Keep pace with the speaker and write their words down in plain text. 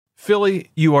Philly,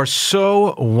 you are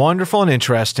so wonderful and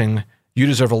interesting. You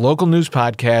deserve a local news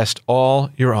podcast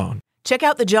all your own. Check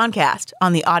out the Johncast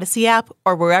on the Odyssey app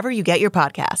or wherever you get your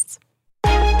podcasts.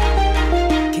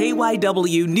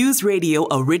 KYW News Radio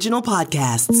original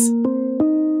podcasts.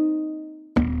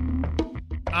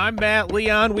 I'm Matt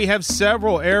Leon. We have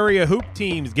several area hoop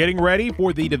teams getting ready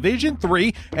for the Division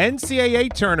III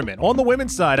NCAA tournament. On the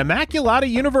women's side, Immaculata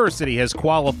University has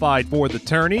qualified for the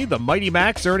tourney. The Mighty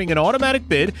Macs earning an automatic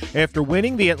bid after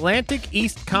winning the Atlantic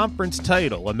East Conference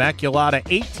title. Immaculata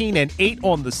 18-8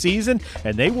 on the season,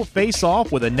 and they will face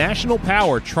off with a national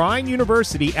power, Trine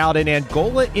University, out in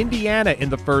Angola, Indiana in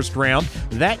the first round.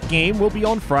 That game will be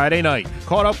on Friday night.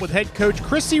 Caught up with head coach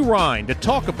Chrissy Ryan to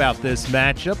talk about this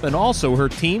matchup and also her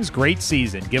team's great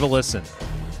season. Give a listen.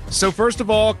 So first of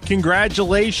all,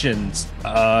 congratulations.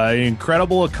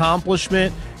 Incredible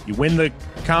accomplishment. You win the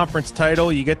conference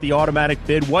title, you get the automatic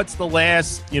bid. What's the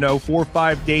last, 4 or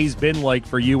 5 days been like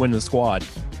for you and the squad?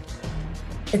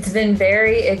 It's been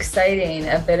very exciting,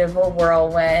 a bit of a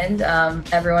whirlwind.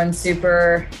 Everyone's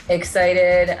super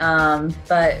excited,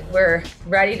 but we're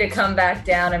ready to come back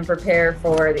down and prepare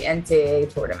for the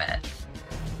NCAA tournament.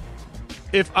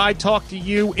 If I talked to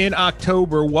you in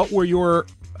October, what were your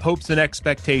hopes and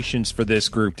expectations for this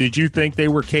group? Did you think they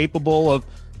were capable of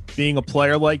being a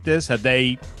player like this?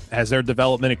 Has their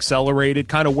development accelerated?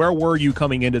 Kind of where were you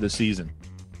coming into the season?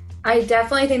 I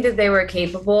definitely think that they were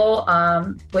capable.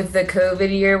 With the COVID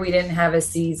year, we didn't have a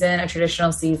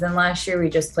traditional season last year. We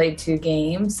just played 2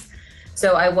 games.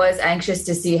 So I was anxious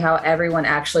to see how everyone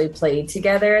actually played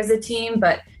together as a team,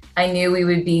 but I knew we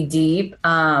would be deep.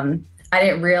 I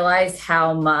didn't realize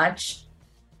how much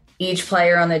each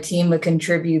player on the team would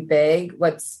contribute big.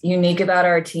 What's unique about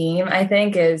our team, I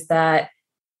think, is that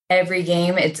every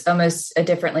game it's almost a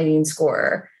different leading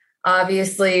scorer.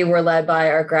 Obviously, we're led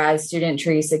by our grad student,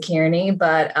 Teresa Kearney,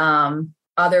 but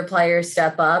other players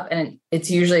step up, and it's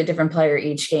usually a different player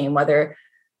each game, whether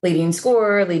leading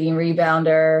scorer, leading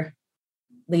rebounder,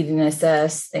 leading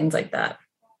assists, things like that.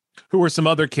 Who are some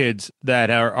other kids that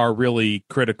are really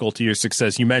critical to your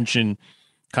success? You mentioned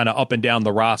kind of up and down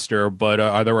the roster, but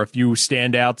are there a few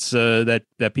standouts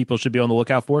that people should be on the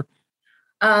lookout for?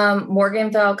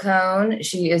 Morgan Falcone,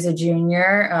 she is a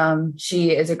junior.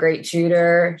 She is a great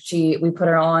shooter. We put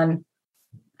her on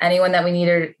anyone that we need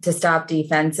her to stop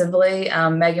defensively.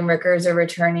 Megan Rickers, a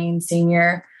returning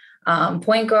senior.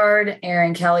 Point guard,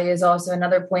 Erin Kelly is also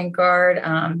another point guard.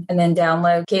 And then down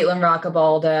low, Caitlin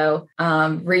Roccabaldo,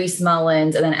 Reese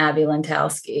Mullins, and then Abby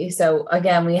Lentowski. So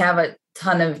again, we have a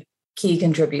ton of key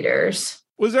contributors.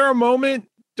 Was there a moment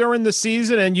during the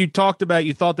season, and you talked about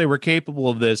you thought they were capable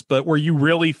of this, but where you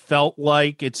really felt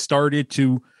like it started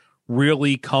to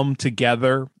really come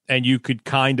together and you could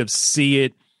kind of see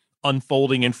it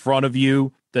unfolding in front of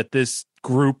you, that this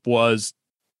group was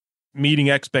meeting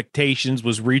expectations,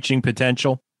 was reaching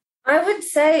potential? I would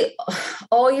say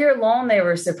all year long they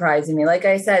were surprising me. Like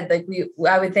I said,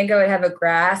 I would think I would have a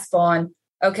grasp on,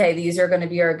 okay, these are going to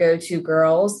be our go-to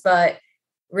girls, but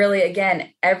really,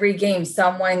 again, every game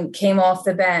someone came off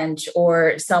the bench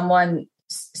or someone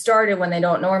started when they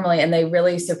don't normally, and they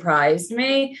really surprised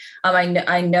me.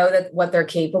 I know that what they're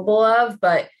capable of,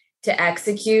 but to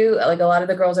execute, like a lot of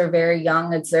the girls are very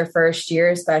young. It's their first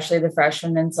year, especially the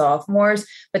freshmen and sophomores,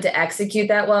 but to execute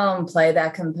that well and play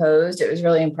that composed, it was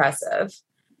really impressive.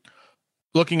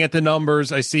 Looking at the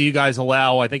numbers, I see you guys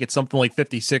allow, I think it's something like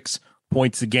 56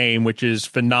 points a game, which is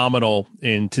phenomenal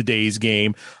in today's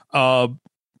game.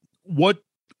 What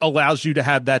allows you to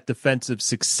have that defensive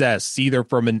success, either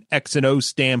from an X and O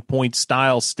standpoint,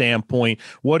 style standpoint?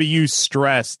 What do you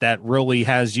stress that really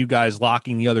has you guys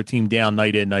locking the other team down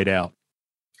night in, night out?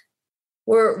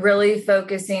 We're really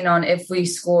focusing on if we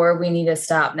score, we need to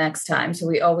stop next time. So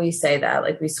we always say that,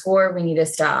 like, we score, we need to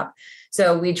stop.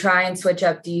 So we try and switch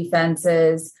up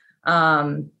defenses.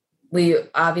 We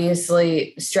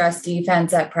obviously stress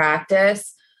defense at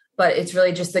practice, but it's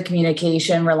really just the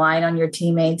communication, relying on your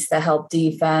teammates to help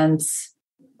defense,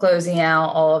 closing out,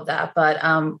 all of that. But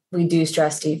we do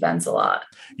stress defense a lot.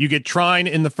 You get Trine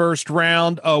in the first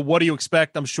round. What do you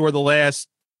expect? I'm sure the last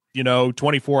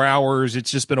 24 hours, it's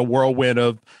just been a whirlwind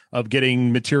of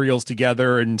getting materials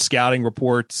together and scouting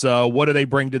reports. What do they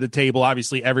bring to the table?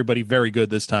 Obviously, everybody very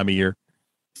good this time of year.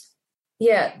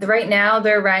 Yeah, right now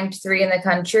they're ranked 3 in the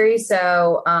country.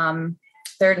 So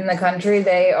 3rd in the country.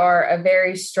 They are a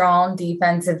very strong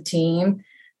defensive team,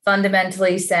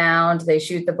 fundamentally sound. They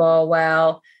shoot the ball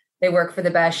well. They work for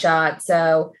the best shot.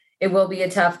 So it will be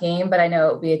a tough game, but I know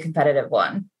it will be a competitive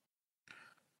one.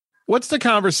 What's the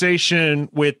conversation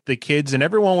with the kids and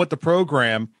everyone with the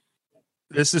program?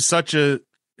 This is such a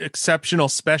exceptional,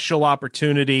 special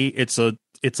opportunity. It's a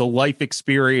life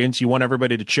experience. You want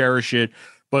everybody to cherish it,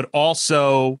 but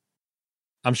also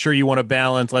I'm sure you want to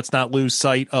balance. Let's not lose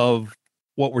sight of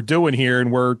what we're doing here,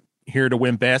 and we're here to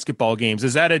win basketball games.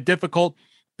 Is that a difficult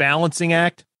balancing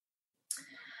act?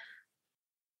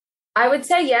 I would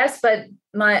say yes, but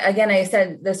I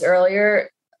said this earlier,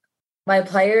 my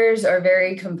players are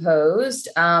very composed.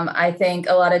 I think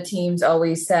a lot of teams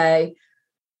always say,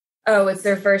 oh, it's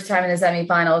their first time in the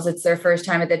semifinals. It's their first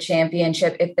time at the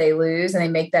championship if they lose, and they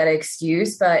make that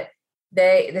excuse. But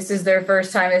this is their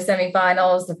first time in the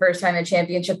semifinals, the first time in the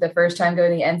championship, the first time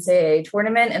going to the NCAA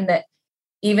tournament. And that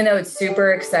even though it's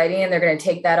super exciting and they're going to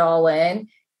take that all in,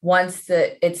 once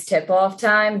it's tip-off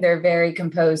time, they're very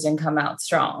composed and come out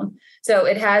strong. So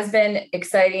it has been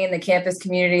exciting. The campus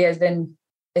community has been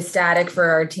ecstatic for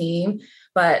our team,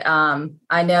 but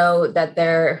I know that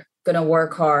they're going to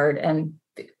work hard and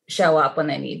show up when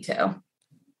they need to.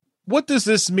 What does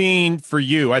this mean for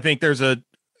you? I think there's a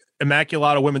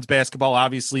Immaculata women's basketball,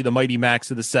 obviously the Mighty Macs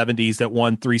of the 70s that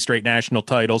won 3 straight national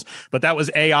titles, but that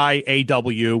was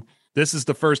AIAW. This is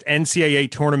the first NCAA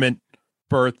tournament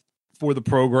berth for the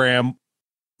program.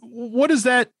 What does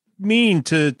that mean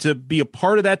to be a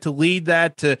part of that, to lead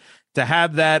that, to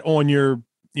have that on your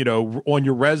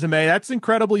resume? That's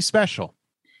incredibly special.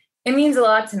 It means a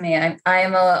lot to me. I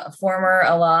am a former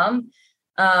alum.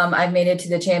 I've made it to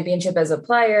the championship as a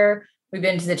player. We've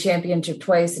been to the championship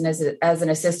twice and as an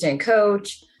assistant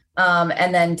coach.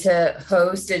 And then to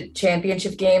host a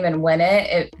championship game and win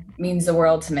it means the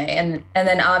world to me. And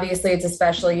then obviously it's a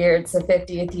special year. It's the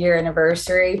 50th year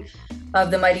anniversary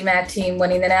of the Mighty Mac team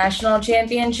winning the national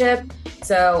championship.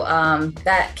 So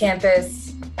that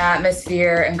campus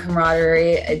atmosphere and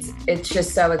camaraderie, it's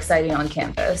just so exciting on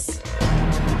campus.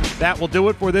 That will do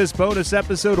it for this bonus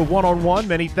episode of One-on-One.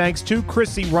 Many thanks to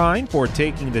Chrissy Ryan for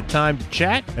taking the time to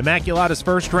chat. Immaculata's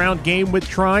first round game with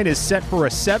Trine is set for a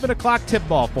 7 o'clock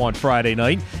tip-off on Friday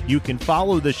night. You can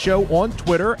follow the show on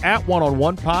Twitter at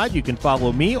One-on-One Pod. You can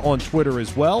follow me on Twitter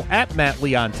as well at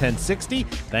MattLeon1060.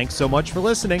 Thanks so much for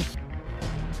listening.